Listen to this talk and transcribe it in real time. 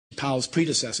Powell's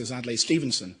predecessors, Adlai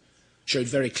Stevenson, showed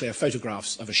very clear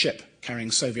photographs of a ship carrying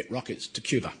Soviet rockets to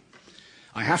Cuba.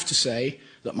 I have to say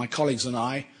that my colleagues and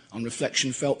I, on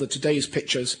reflection, felt that today's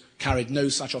pictures carried no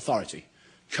such authority.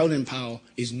 Colin Powell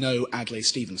is no Adlai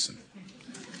Stevenson.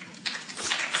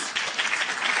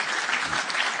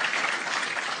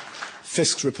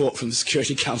 Fisk's report from the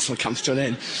Security Council comes to an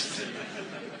end.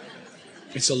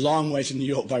 It's a long way to New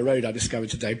York by road, I discovered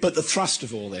today. But the thrust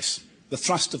of all this, the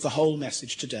thrust of the whole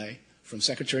message today from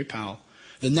Secretary Powell,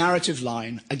 the narrative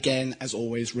line, again, as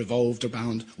always, revolved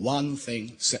around one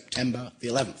thing: September the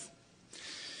 11th.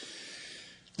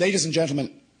 Ladies and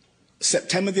gentlemen,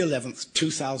 September the 11th,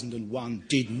 2001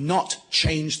 did not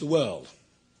change the world.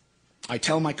 I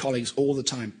tell my colleagues all the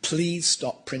time, please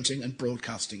stop printing and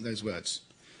broadcasting those words.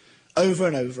 Over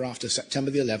and over after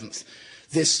September the 11th,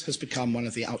 this has become one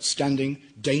of the outstanding,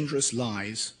 dangerous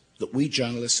lies that we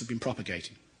journalists have been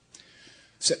propagating.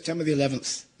 September the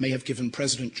 11th may have given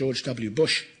President George W.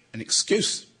 Bush an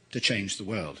excuse to change the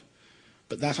world,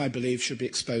 but that, I believe, should be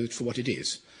exposed for what it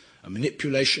is: a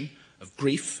manipulation of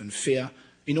grief and fear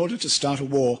in order to start a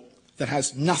war that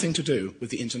has nothing to do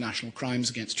with the international crimes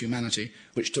against humanity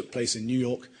which took place in New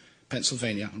York,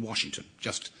 Pennsylvania, and Washington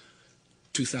just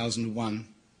 2001,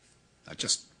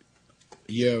 just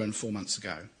a year and 4 months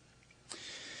ago.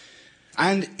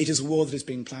 And it is a war that is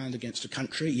being planned against a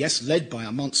country, yes, led by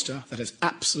a monster, that has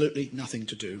absolutely nothing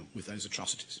to do with those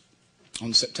atrocities.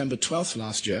 On September 12th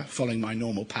last year, following my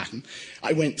normal pattern,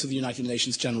 I went to the United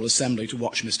Nations General Assembly to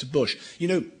watch Mr. Bush. You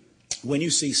know, when you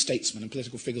see statesmen and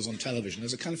political figures on television,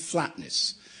 there's a kind of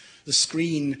flatness. The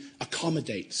screen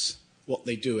accommodates what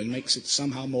they do and makes it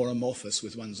somehow more amorphous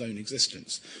with one's own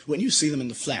existence. When you see them in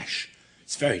the flesh,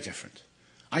 it's very different.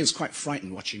 I was quite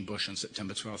frightened watching Bush on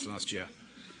September 12th last year.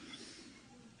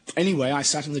 Anyway, I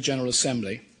sat in the General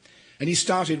Assembly, and he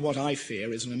started what I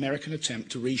fear is an American attempt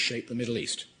to reshape the Middle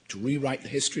East, to rewrite the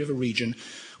history of a region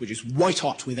which is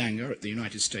white-hot with anger at the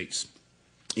United States.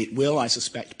 It will, I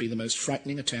suspect, be the most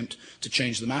frightening attempt to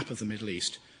change the map of the Middle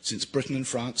East since Britain and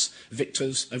France,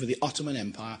 victors over the Ottoman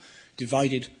Empire,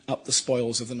 divided up the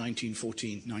spoils of the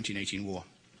 1914-1918 war.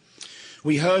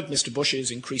 We heard Mr.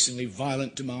 Bush's increasingly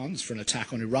violent demands for an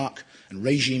attack on Iraq and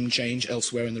regime change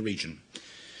elsewhere in the region.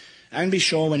 And be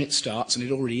sure when it starts, and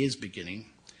it already is beginning,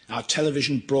 our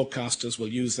television broadcasters will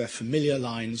use their familiar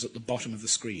lines at the bottom of the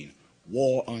screen: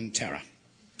 war on terror.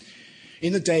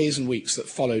 In the days and weeks that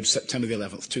followed September the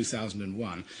 11th,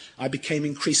 2001, I became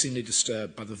increasingly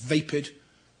disturbed by the vapid,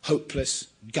 hopeless,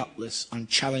 gutless,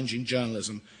 unchallenging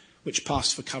journalism which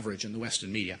passed for coverage in the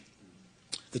Western media.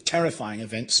 The terrifying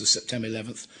events of September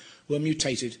 11th were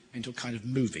mutated into a kind of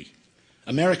movie.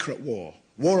 America at war,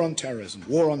 war on terrorism,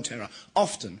 war on terror.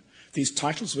 Often, these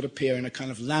titles would appear in a kind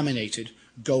of laminated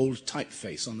gold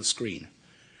typeface on the screen,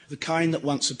 the kind that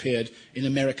once appeared in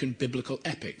American biblical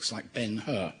epics like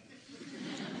Ben-Hur,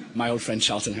 my old friend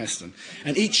Charlton Heston.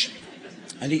 And each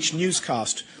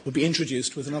newscast would be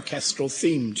introduced with an orchestral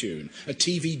theme tune, a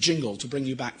TV jingle to bring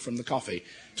you back from the coffee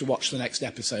to watch the next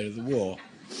episode of the war.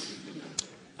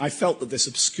 I felt that this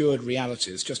obscured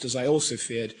realities, just as I also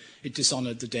feared it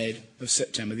dishonoured the dead of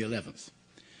September the 11th.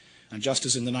 And just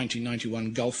as in the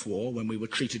 1991 Gulf War, when we were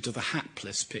treated to the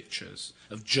hapless pictures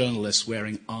of journalists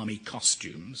wearing army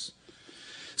costumes,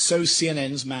 so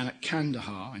CNN's man at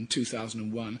Kandahar in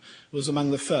 2001 was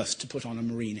among the first to put on a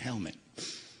Marine helmet.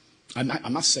 I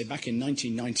must say, back in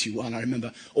 1991, I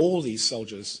remember all these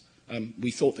soldiers,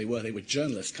 we thought they were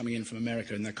journalists coming in from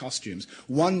America in their costumes.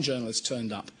 One journalist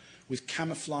turned up with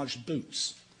camouflaged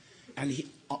boots, and he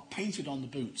painted on the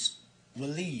boots were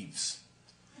leaves.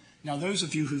 Now, those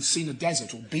of you who've seen a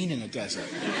desert or been in a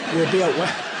desert will be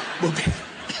aware.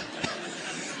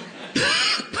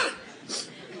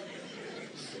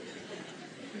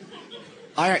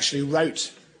 I actually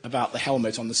wrote about the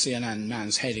helmet on the CNN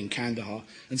man's head in Kandahar,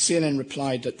 and CNN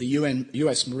replied that the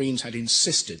US Marines had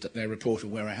insisted that their reporter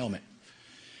wear a helmet.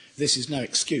 This is no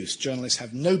excuse. Journalists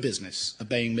have no business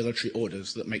obeying military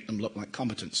orders that make them look like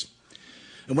combatants.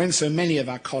 And when so many of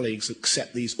our colleagues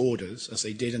accept these orders, as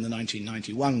they did in the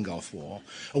 1991 Gulf War,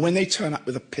 or when they turn up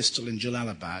with a pistol in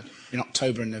Jalalabad in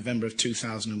October and November of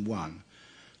 2001,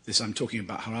 this I'm talking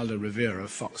about Geraldo Rivera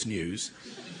of Fox News,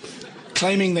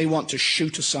 claiming they want to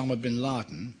shoot Osama Bin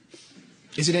Laden,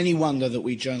 is it any wonder that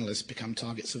we journalists become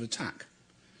targets of attack?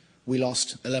 We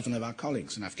lost 11 of our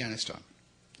colleagues in Afghanistan.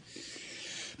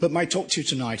 But my talk to you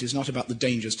tonight is not about the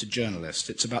dangers to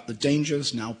journalists. It's about the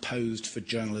dangers now posed for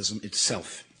journalism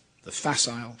itself, the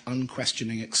facile,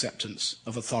 unquestioning acceptance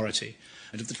of authority,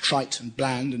 and of the trite and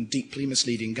bland and deeply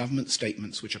misleading government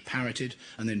statements which are parroted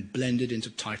and then blended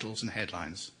into titles and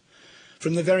headlines.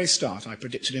 From the very start, I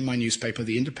predicted in my newspaper,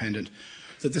 The Independent,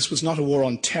 that this was not a war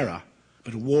on terror,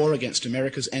 but a war against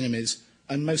America's enemies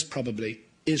and most probably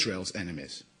Israel's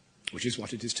enemies, which is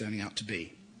what it is turning out to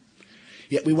be.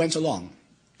 Yet we went along.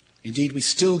 Indeed, we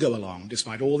still go along,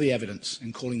 despite all the evidence,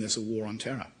 in calling this a war on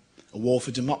terror, a war for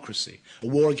democracy, a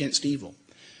war against evil.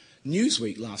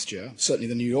 Newsweek last year, certainly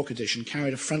the New York edition,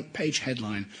 carried a front-page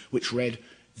headline which read,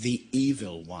 "The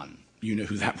Evil One." You know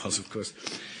who that was, of course.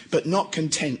 But not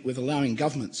content with allowing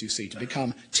governments, you see, to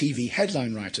become TV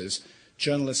headline writers,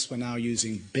 journalists were now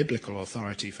using biblical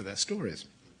authority for their stories.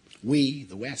 We,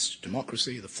 the West,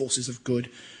 democracy, the forces of good,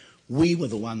 we were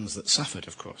the ones that suffered,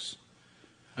 of course.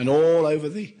 And all over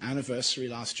the anniversary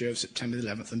last year of September the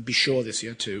 11th, and be sure this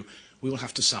year too, we will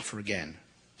have to suffer again.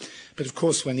 But of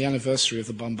course, when the anniversary of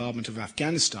the bombardment of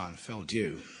Afghanistan fell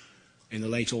due in the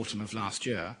late autumn of last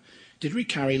year, did we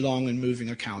carry long and moving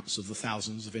accounts of the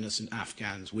thousands of innocent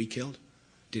Afghans we killed?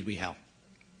 Did we hell?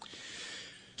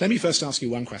 Let me first ask you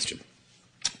one question.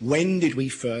 When did we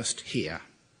first hear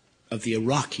of the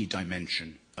Iraqi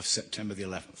dimension of September the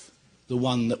 11th? The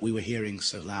one that we were hearing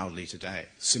so loudly today,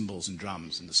 cymbals and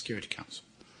drums in the Security Council.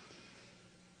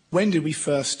 When did we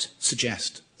first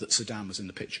suggest that Saddam was in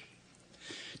the picture?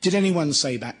 Did anyone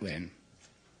say back then,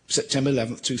 September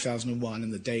 11th, 2001,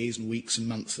 and the days and weeks and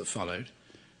months that followed,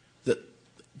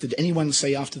 did anyone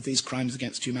say after these crimes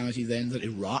against humanity then that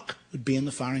Iraq would be in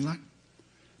the firing line?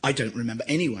 I don't remember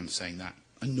anyone saying that,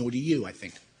 and nor do you, I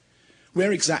think.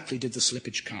 Where exactly did the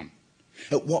slippage come?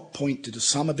 At what point did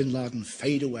Osama Bin Laden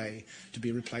fade away to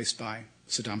be replaced by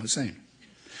Saddam Hussein?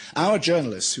 Our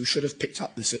journalists, who should have picked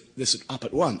up this up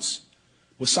at once,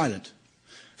 were silent,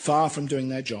 far from doing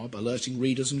their job, alerting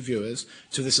readers and viewers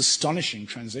to this astonishing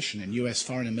transition in US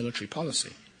foreign and military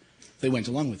policy. They went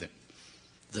along with it.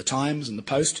 The Times and the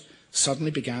Post suddenly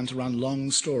began to run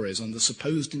long stories on the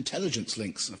supposed intelligence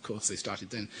links, of course they started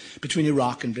then, between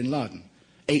Iraq and Bin Laden.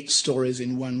 8 stories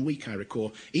in 1 week, I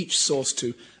recall, each sourced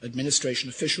to administration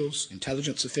officials,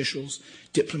 intelligence officials,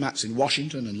 diplomats in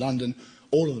Washington and London,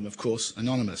 all of them, of course,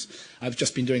 anonymous. I've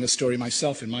just been doing a story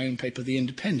myself in my own paper, The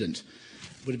Independent.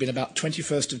 It would have been about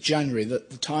 21st of January that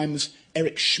the Times'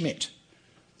 Eric Schmidt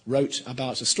wrote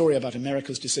about a story about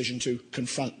America's decision to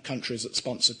confront countries that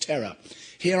sponsor terror.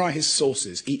 Here are his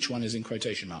sources. Each one is in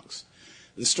quotation marks.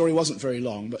 The story wasn't very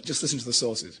long, but just listen to the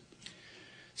sources.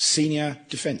 Senior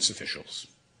defense officials,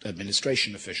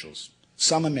 administration officials,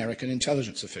 some American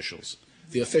intelligence officials,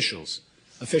 the officials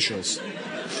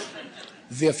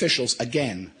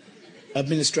again,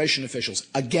 administration officials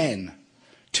again,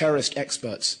 terrorist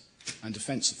experts and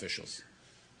defense officials.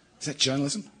 Is that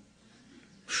journalism?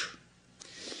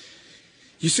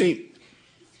 You see,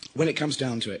 when it comes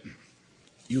down to it,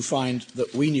 you find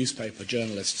that we newspaper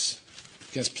journalists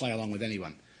just play along with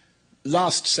anyone.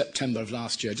 Last September of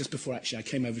last year, just before actually I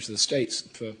came over to the States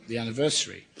for the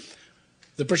anniversary,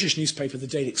 the British newspaper, the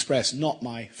Daily Express, not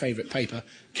my favourite paper,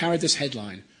 carried this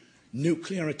headline,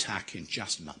 "Nuclear attack in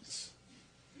just months."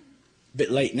 A bit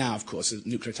late now, of course, the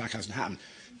nuclear attack hasn't happened.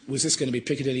 Was this going to be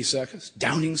Piccadilly Circus?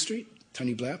 Downing Street?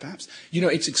 Tony Blair, perhaps? You know,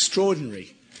 it's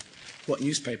extraordinary what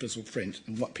newspapers will print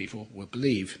and what people will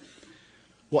believe.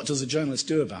 What does a journalist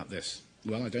do about this?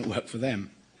 Well, I don't work for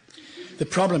them. The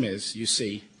problem is, you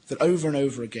see, that over and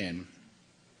over again,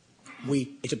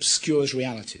 it obscures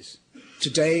realities.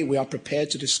 Today, we are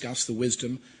prepared to discuss the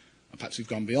wisdom, or perhaps we've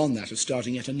gone beyond that, of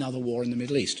starting yet another war in the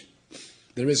Middle East.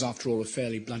 There is, after all, a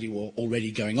fairly bloody war already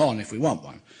going on, if we want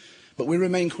one. But we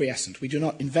remain quiescent. We do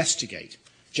not investigate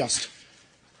just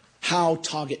how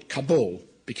target Kabul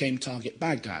became target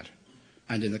Baghdad,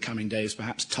 and in the coming days,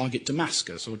 perhaps target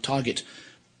Damascus, or target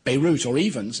Beirut, or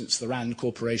even, since the RAND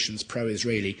Corporation's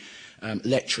pro-Israeli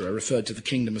lecturer referred to the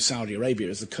Kingdom of Saudi Arabia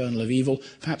as the kernel of evil,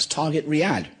 perhaps target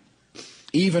Riyadh.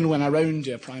 Even when our own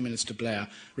dear Prime Minister Blair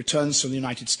returns from the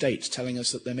United States telling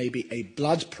us that there may be a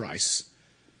blood price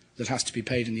that has to be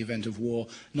paid in the event of war,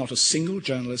 not a single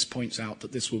journalist points out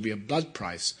that this will be a blood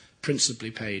price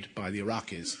principally paid by the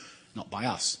Iraqis, not by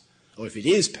us. Or if it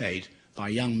is paid by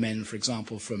young men, for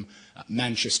example, from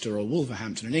Manchester or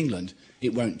Wolverhampton in England,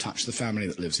 it won't touch the family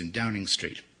that lives in Downing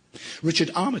Street.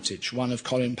 Richard Armitage, one of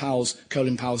Colin Powell's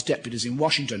deputies in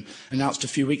Washington, announced a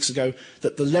few weeks ago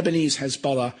that the Lebanese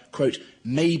Hezbollah, quote,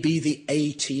 may be the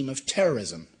A-team of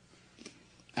terrorism.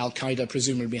 Al-Qaeda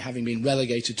presumably having been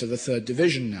relegated to the 3rd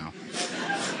Division now.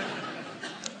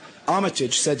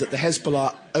 Armitage said that the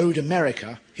Hezbollah owed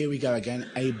America, here we go again,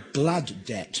 a blood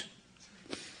debt.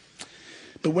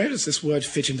 But where does this word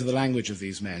fit into the language of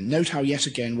these men? Note how yet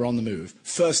again we're on the move.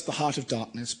 First, the heart of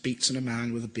darkness beats in a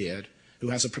man with a beard who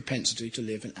has a propensity to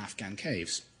live in Afghan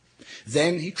caves.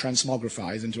 Then he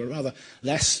transmogrifies into a rather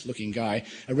less-looking guy,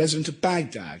 a resident of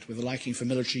Baghdad with a liking for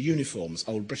military uniforms,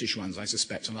 old British ones, I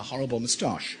suspect, and a horrible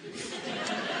moustache.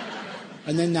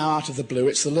 And then now, out of the blue,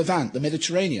 it's the Levant, the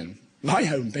Mediterranean, my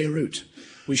home, Beirut,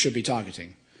 we should be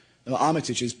targeting. Now,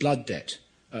 Armitage's blood debt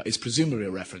is presumably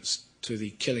a reference to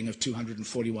the killing of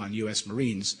 241 US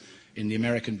Marines in the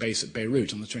American base at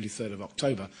Beirut on the 23rd of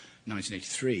October,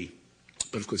 1983.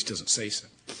 But, of course, it doesn't say so.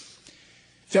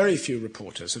 Very few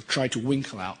reporters have tried to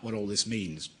winkle out what all this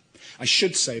means. I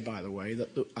should say, by the way, that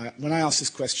when I asked this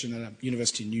question at a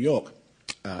university in New York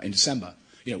in December,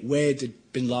 where did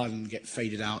bin Laden get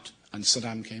faded out and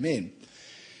Saddam came in,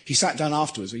 he sat down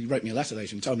afterwards, he wrote me a letter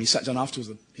later and told me he sat down afterwards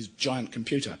with his giant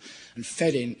computer and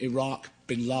fed in Iraq,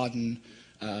 bin Laden,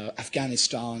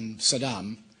 Afghanistan,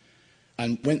 Saddam,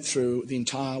 and went through the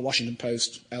entire Washington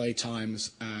Post, LA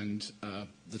Times, and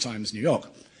the Times New York.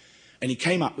 And he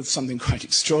came up with something quite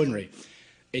extraordinary.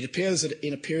 It appears that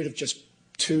in a period of just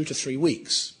 2 to 3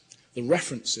 weeks, the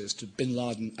references to bin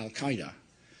Laden al-Qaeda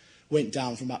went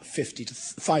down from about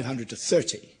 500 to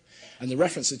 30. And the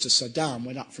references to Saddam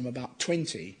went up from about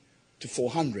 20 to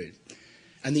 400.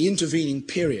 And the intervening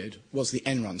period was the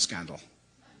Enron scandal.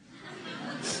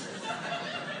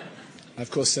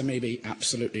 Of course, there may be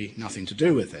absolutely nothing to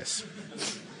do with this.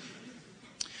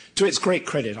 To its great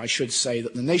credit, I should say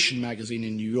that The Nation magazine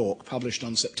in New York published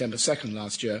on September 2nd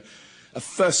last year a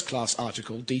first-class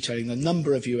article detailing the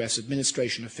number of US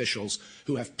administration officials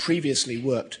who have previously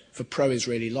worked for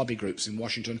pro-Israeli lobby groups in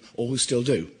Washington or who still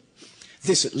do.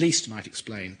 This at least might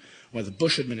explain why the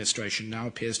Bush administration now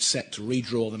appears set to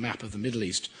redraw the map of the Middle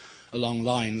East along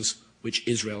lines which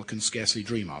Israel can scarcely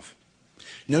dream of.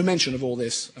 No mention of all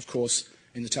this, of course,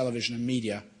 in the television and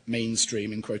media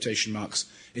mainstream, in quotation marks,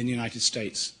 in the United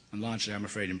States, and largely, I'm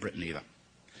afraid, in Britain either.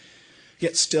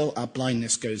 Yet still our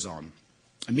blindness goes on.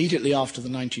 Immediately after the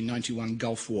 1991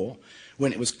 Gulf War,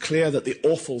 when it was clear that the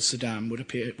awful Saddam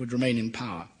would remain in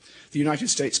power, the United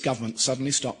States government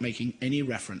suddenly stopped making any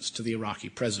reference to the Iraqi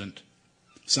president.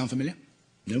 Sound familiar?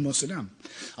 No more Saddam.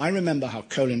 I remember how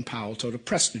Colin Powell told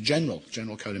a General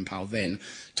Colin Powell then,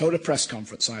 told a press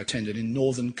conference I attended in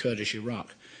northern Kurdish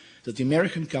Iraq that the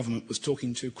American government was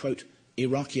talking to, quote,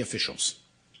 Iraqi officials.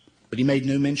 But he made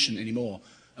no mention anymore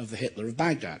of the Hitler of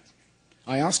Baghdad.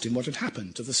 I asked him what had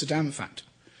happened to the Saddam fact.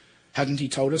 Hadn't he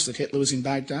told us that Hitler was in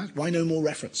Baghdad? Why no more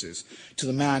references to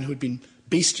the man who had been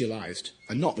bestialized,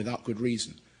 and not without good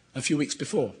reason, a few weeks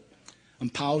before?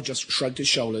 And Powell just shrugged his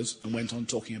shoulders and went on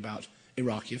talking about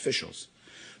Iraqi officials.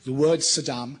 The word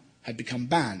Saddam had become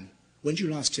banned. When did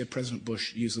you last hear President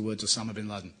Bush use the words Osama Bin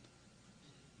Laden?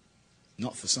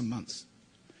 Not for some months.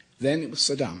 Then it was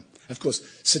Saddam. Of course,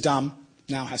 Saddam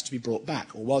now has to be brought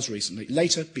back, or was recently.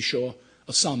 Later, be sure,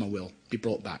 Osama will be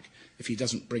brought back, if he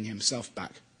doesn't bring himself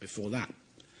back before that.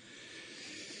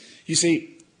 You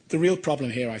see, the real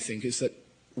problem here, I think, is that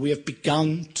we have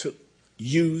begun to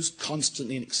use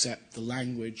constantly and accept the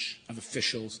language of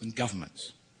officials and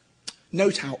governments.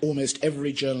 Note how almost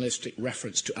every journalistic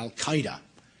reference to al-Qaeda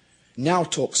now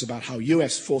talks about how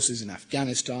US forces in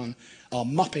Afghanistan are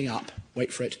mopping up,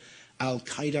 wait for it,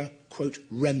 al-Qaeda, quote,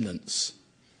 remnants.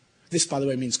 This, by the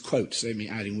way, means quote, save me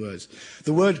adding words.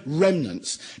 The word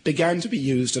remnants began to be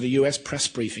used at a US press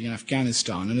briefing in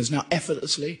Afghanistan and is now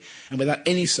effortlessly and without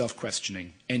any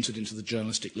self-questioning entered into the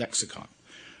journalistic lexicon.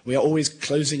 We are always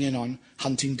closing in on,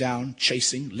 hunting down,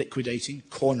 chasing, liquidating,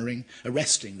 cornering,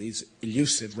 arresting these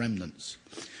elusive remnants.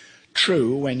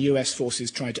 True, when US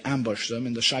forces tried to ambush them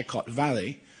in the Shaikot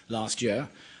Valley last year,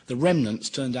 the remnants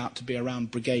turned out to be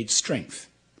around brigade strength.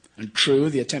 And true,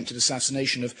 the attempted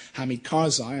assassination of Hamid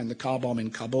Karzai and the car bomb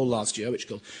in Kabul last year, which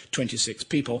killed 26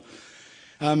 people,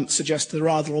 suggests there are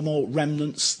rather more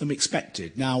remnants than we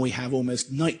expected. Now we have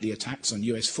almost nightly attacks on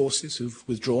US forces who've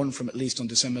withdrawn from, at least on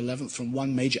December 11th, from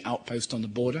one major outpost on the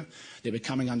border. They were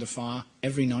coming under fire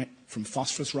every night from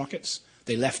phosphorus rockets.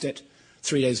 They left it.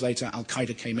 3 days later,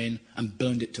 al-Qaeda came in and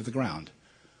burned it to the ground.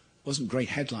 Wasn't great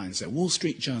headlines there. Wall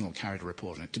Street Journal carried a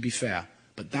report on it, to be fair,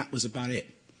 but that was about it.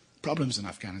 Problems in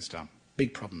Afghanistan.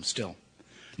 Big problems still.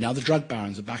 Now the drug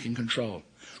barons are back in control.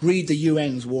 Read the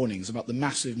UN's warnings about the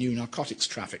massive new narcotics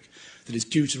traffic that is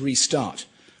due to restart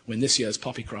when this year's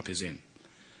poppy crop is in.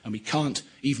 And we can't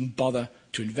even bother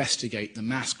to investigate the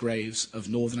mass graves of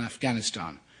northern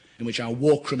Afghanistan, in which our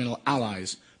war criminal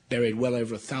allies buried well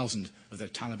over 1,000 of their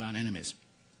Taliban enemies.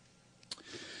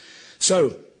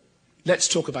 So, let's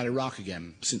talk about Iraq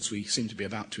again, since we seem to be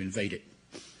about to invade it.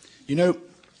 You know,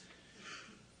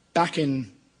 back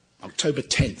in October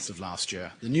 10th of last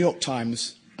year, the New York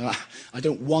Times, I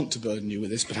don't want to burden you with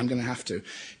this, but I'm going to have to,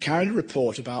 carried a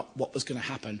report about what was going to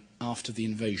happen after the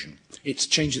invasion. It's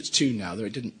changed its tune now, though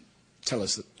it didn't tell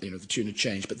us that the tune had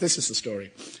changed. But this is the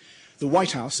story. The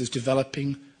White House is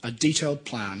developing a detailed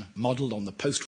plan modelled on the post